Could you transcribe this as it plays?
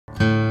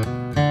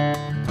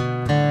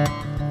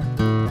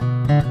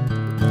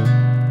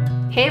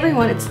Hey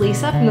everyone, it's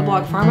Lisa from the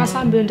blog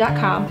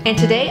farmhouseonboone.com, and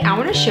today I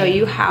want to show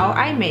you how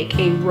I make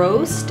a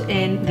roast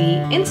in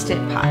the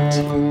Instant Pot.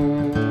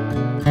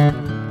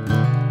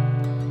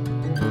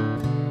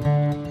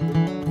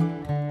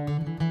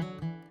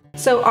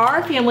 So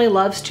our family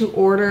loves to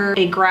order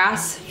a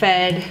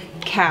grass-fed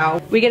cow.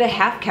 We get a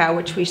half cow,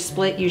 which we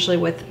split usually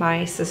with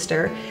my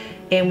sister,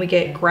 and we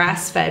get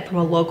grass-fed from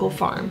a local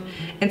farm.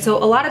 And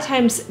so a lot of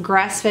times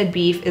grass-fed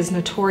beef is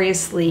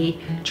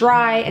notoriously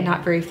dry and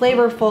not very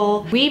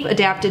flavorful. We've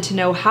adapted to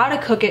know how to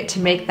cook it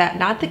to make that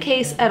not the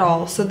case at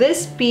all. So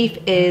this beef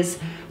is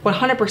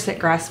 100%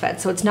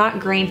 grass-fed, so it's not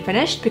grain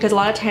finished, because a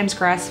lot of times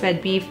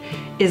grass-fed beef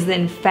is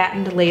then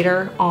fattened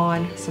later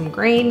on some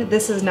grain.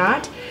 This is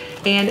not.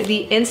 And the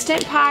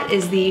Instant Pot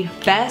is the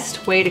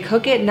best way to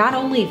cook it, not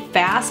only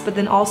fast, but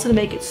then also to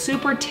make it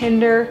super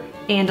tender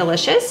and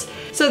delicious.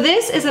 So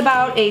this is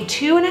about a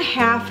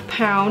 2.5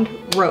 pound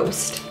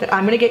roast that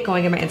I'm gonna get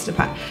going in my Instant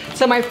Pot.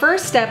 So my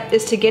first step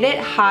is to get it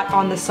hot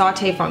on the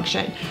saute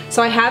function.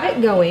 So I have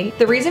it going.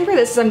 The reason for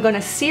this is I'm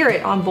gonna sear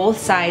it on both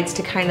sides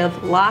to kind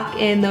of lock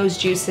in those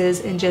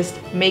juices and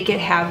just make it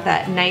have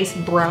that nice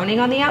browning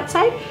on the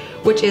outside,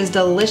 which is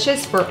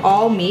delicious for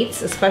all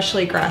meats,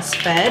 especially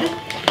grass-fed.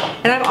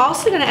 And I'm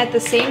also gonna at the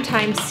same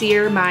time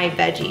sear my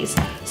veggies.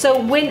 So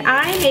when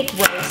I make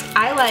roast,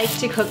 I like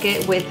to cook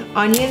it with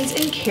onions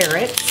and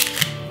carrots,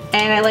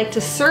 and I like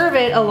to serve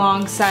it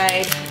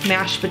alongside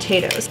mashed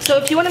potatoes. So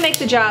if you wanna make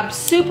the job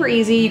super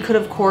easy, you could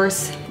of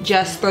course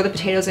just throw the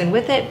potatoes in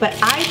with it, but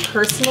I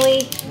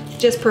personally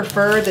just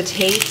prefer the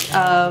taste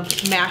of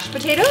mashed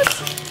potatoes.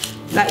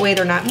 That way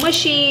they're not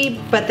mushy,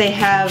 but they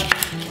have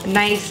a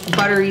nice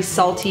buttery,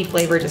 salty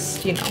flavor.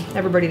 Just, you know,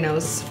 everybody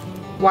knows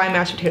why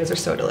mashed potatoes are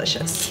so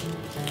delicious.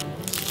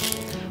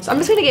 So I'm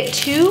just gonna get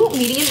 2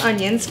 medium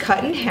onions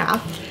cut in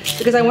half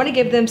because I wanna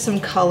give them some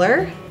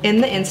color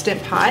in the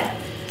Instant Pot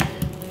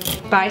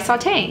by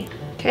sauteing.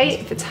 Okay,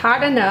 if it's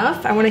hot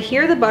enough, I wanna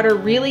hear the butter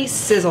really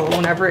sizzle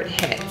whenever it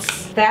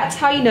hits. That's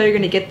how you know you're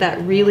gonna get that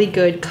really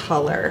good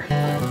color.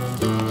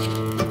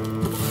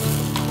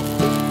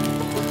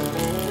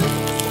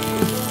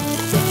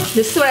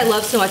 This is what I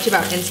love so much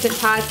about Instant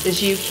Pots,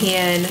 is you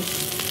can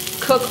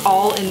cook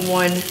all in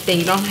one thing.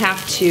 You don't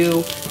have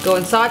to go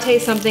and saute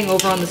something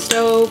over on the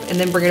stove and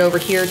then bring it over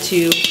here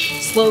to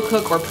slow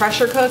cook or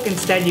pressure cook.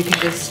 Instead, you can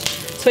just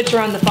switch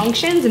around the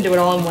functions and do it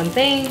all in one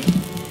thing.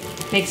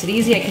 Makes it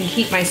easy. I can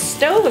keep my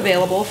stove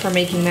available for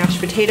making mashed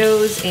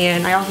potatoes,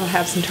 and I also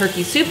have some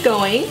turkey soup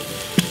going.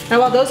 Now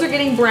while those are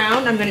getting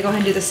brown, I'm gonna go ahead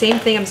and do the same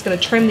thing. I'm just gonna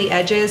trim the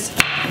edges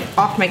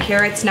off my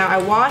carrots. Now I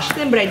washed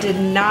them, but I did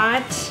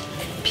not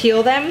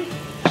peel them,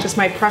 just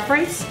my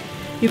preference.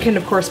 You can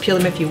of course peel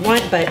them if you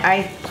want, but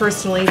I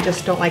personally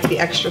just don't like the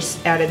extra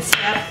added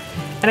step.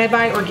 And I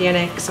buy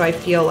organic, so I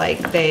feel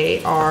like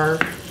they are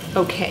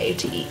okay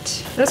to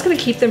eat. I'm just gonna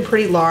keep them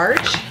pretty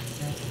large.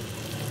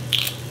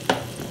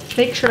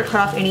 Make sure to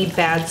cut off any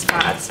bad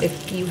spots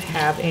if you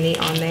have any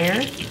on there.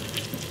 I'm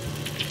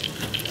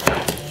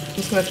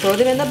just gonna throw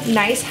them in the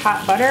nice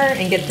hot butter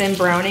and get them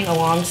browning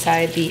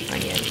alongside the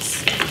onions.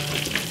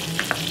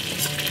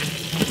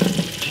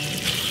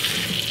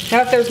 Now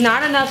if there's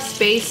not enough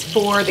space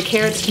for the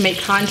carrots to make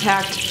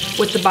contact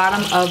with the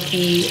bottom of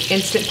the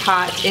Instant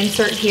Pot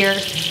insert here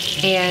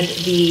and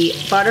the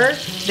butter,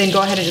 then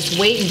go ahead and just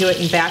wait and do it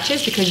in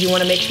batches, because you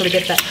want to make sure to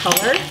get that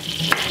color.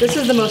 This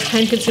is the most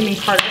time-consuming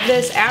part of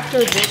this. After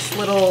this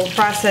little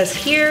process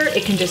here,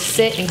 it can just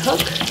sit and cook,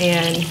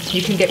 and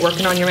you can get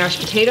working on your mashed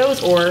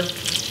potatoes or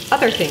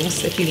other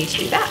things if you need to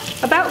do that.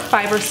 About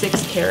 5 or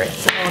 6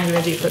 carrots is all I'm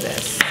going to do for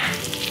this.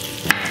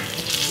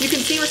 You can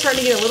see we're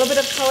starting to get a little bit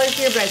of color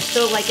here, but I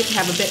still like it to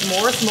have a bit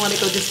more, so I'm gonna let it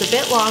go just a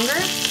bit longer.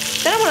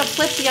 Then I'm gonna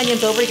flip the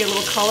onions over to get a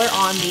little color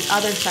on the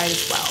other side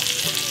as well.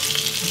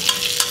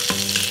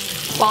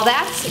 While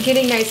that's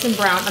getting nice and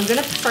brown, I'm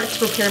gonna start to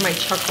prepare my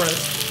chuck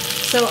roast.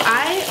 So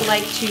I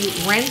like to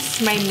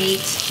rinse my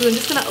meat, so I'm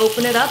just gonna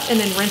open it up and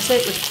then rinse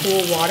it with cool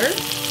water.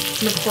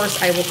 And of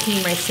course I will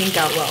clean my sink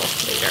out well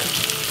later.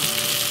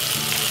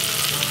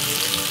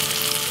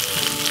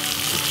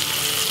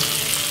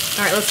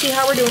 All right, let's see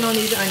how we're doing on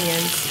these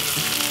onions.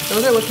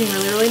 Those are looking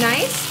really, really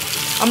nice.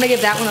 I'm gonna give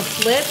that one a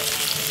flip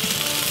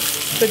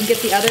so we can get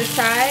the other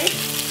side.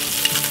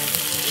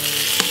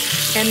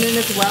 And then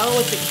as well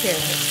with the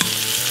carrots.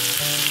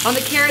 On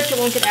the carrots, it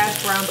won't get as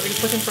brown, but we're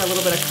just looking for a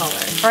little bit of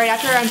color. All right,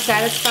 after I'm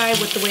satisfied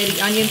with the way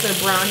the onions are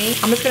browning,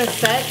 I'm just gonna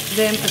set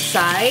them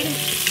aside.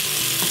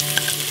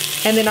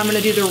 And then I'm gonna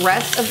do the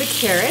rest of the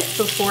carrots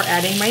before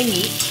adding my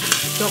meat.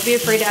 Don't be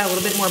afraid to add a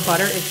little bit more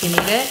butter if you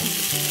need it.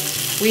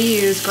 We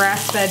use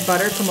grass-fed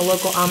butter from a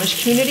local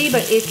Amish community,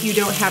 but if you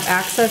don't have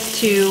access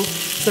to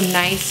some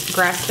nice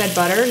grass-fed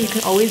butter, you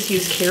can always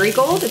use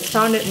Kerrygold. It's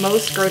found at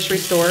most grocery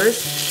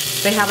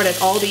stores. They have it at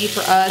Aldi for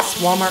us,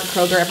 Walmart,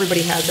 Kroger,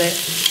 everybody has it.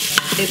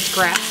 It's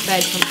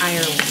grass-fed from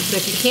Ireland. So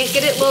if you can't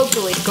get it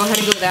locally, go ahead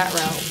and go that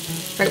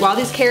route. All right, while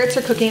these carrots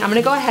are cooking, I'm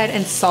gonna go ahead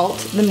and salt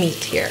the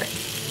meat here.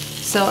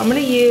 So I'm gonna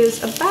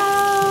use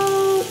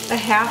about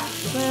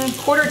a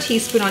quarter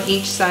teaspoon on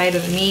each side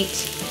of the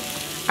meat.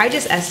 I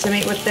just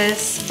estimate with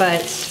this,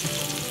 but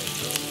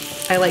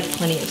I like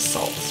plenty of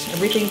salt.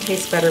 Everything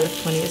tastes better with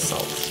plenty of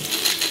salt.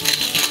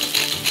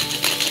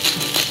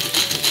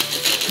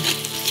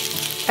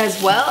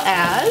 As well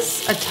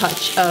as a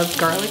touch of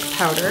garlic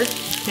powder.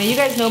 Now you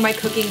guys know my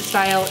cooking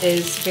style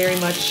is very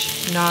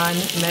much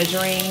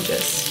non-measuring,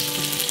 just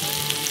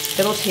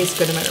it'll taste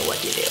good no matter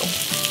what you do.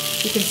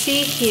 You can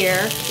see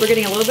here, we're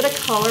getting a little bit of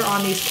color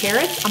on these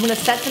carrots. I'm gonna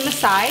set them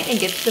aside and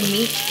get the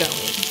meat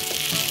going.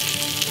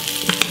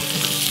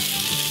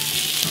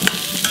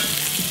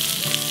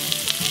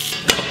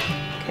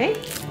 Okay.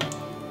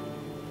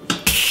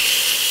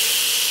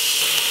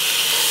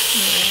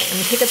 Alright, I'm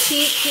gonna take a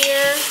peek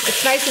here.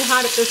 It's nice and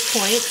hot at this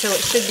point, so it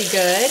should be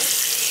good.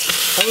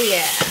 Oh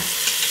yeah.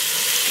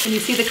 And you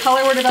see the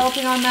color we're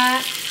developing on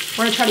that?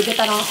 We're gonna try to get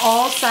that on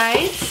all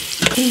sides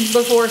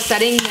before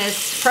setting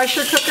this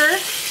pressure cooker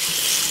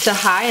to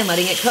high and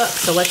letting it cook.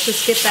 So let's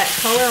just get that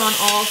color on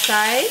all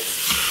sides.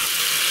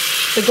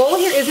 The goal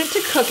here isn't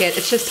to cook it,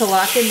 it's just to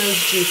lock in those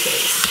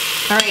juices.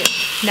 All right,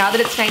 now that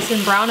it's nice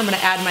and brown, I'm gonna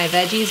add my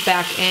veggies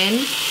back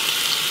in.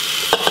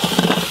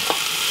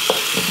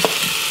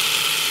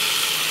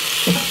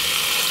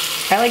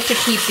 I like to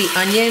keep the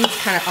onions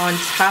kind of on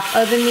top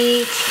of the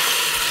meat.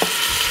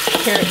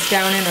 Carrots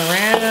down and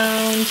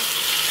around.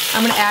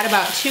 I'm gonna add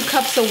about 2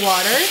 cups of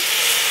water.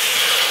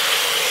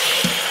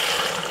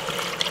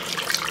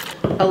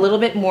 A little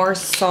bit more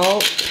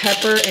salt,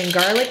 pepper, and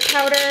garlic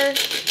powder.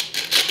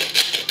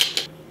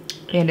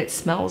 And it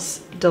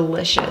smells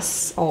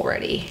delicious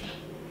already.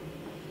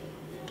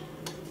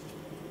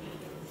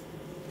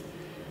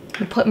 I'm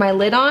gonna put my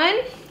lid on.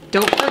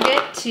 Don't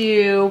forget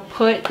to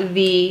put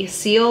the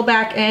seal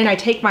back in. I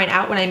take mine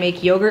out when I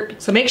make yogurt.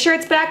 So make sure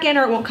it's back in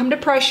or it won't come to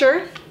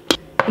pressure.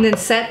 And then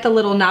set the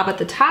little knob at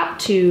the top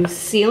to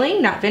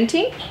sealing, not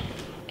venting.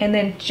 And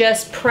then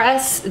just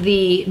press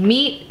the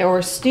meat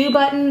or stew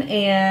button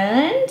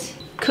and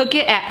cook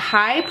it at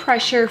high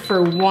pressure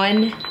for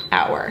 1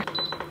 hour.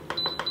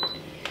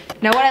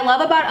 Now what I love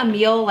about a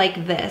meal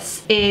like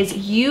this is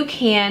you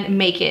can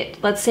make it.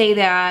 Let's say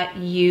that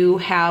you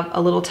have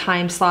a little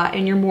time slot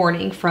in your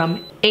morning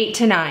from 8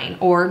 to 9,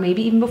 or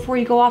maybe even before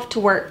you go off to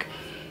work.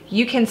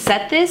 You can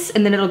set this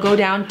and then it'll go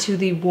down to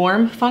the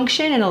warm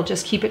function and it'll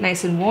just keep it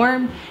nice and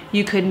warm.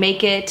 You could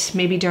make it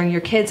maybe during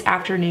your kids'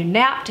 afternoon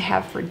nap to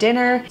have for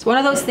dinner. It's one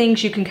of those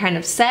things you can kind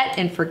of set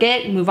and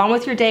forget, move on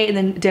with your day, and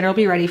then dinner will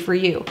be ready for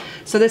you.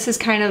 So this is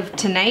kind of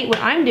tonight what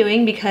I'm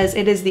doing because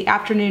it is the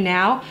afternoon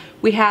now.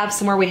 We have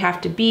somewhere we have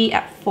to be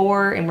at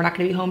 4 and we're not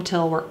gonna be home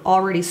till we're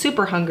already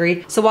super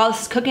hungry. So while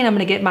this is cooking, I'm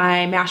gonna get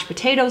my mashed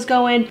potatoes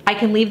going. I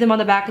can leave them on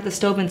the back of the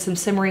stove in some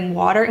simmering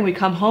water, and we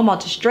come home, I'll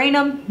just drain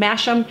them,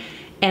 mash them,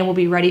 and we'll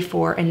be ready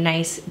for a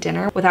nice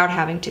dinner without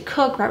having to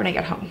cook right when I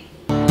get home.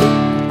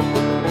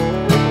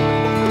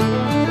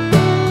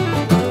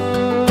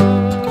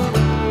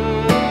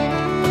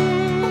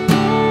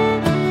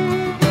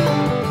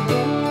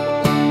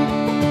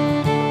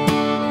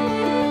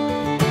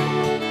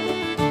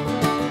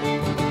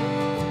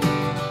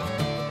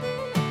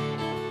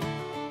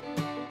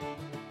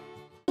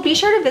 Be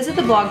sure to visit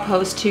the blog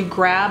post to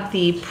grab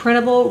the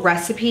printable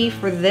recipe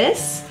for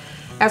this,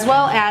 as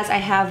well as I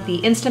have the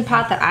Instant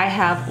Pot that I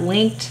have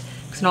linked,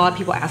 because a lot of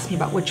people ask me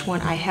about which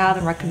one I have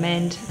and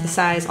recommend, the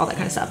size, all that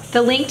kind of stuff.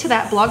 The link to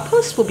that blog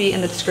post will be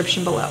in the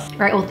description below. All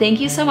right, well,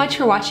 thank you so much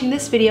for watching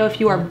this video. If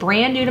you are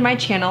brand new to my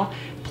channel,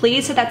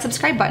 please hit that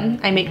subscribe button.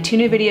 I make 2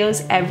 new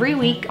videos every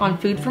week on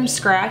food from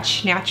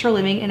scratch, natural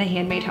living, and a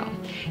handmade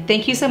home.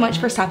 Thank you so much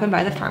for stopping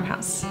by the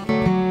farmhouse.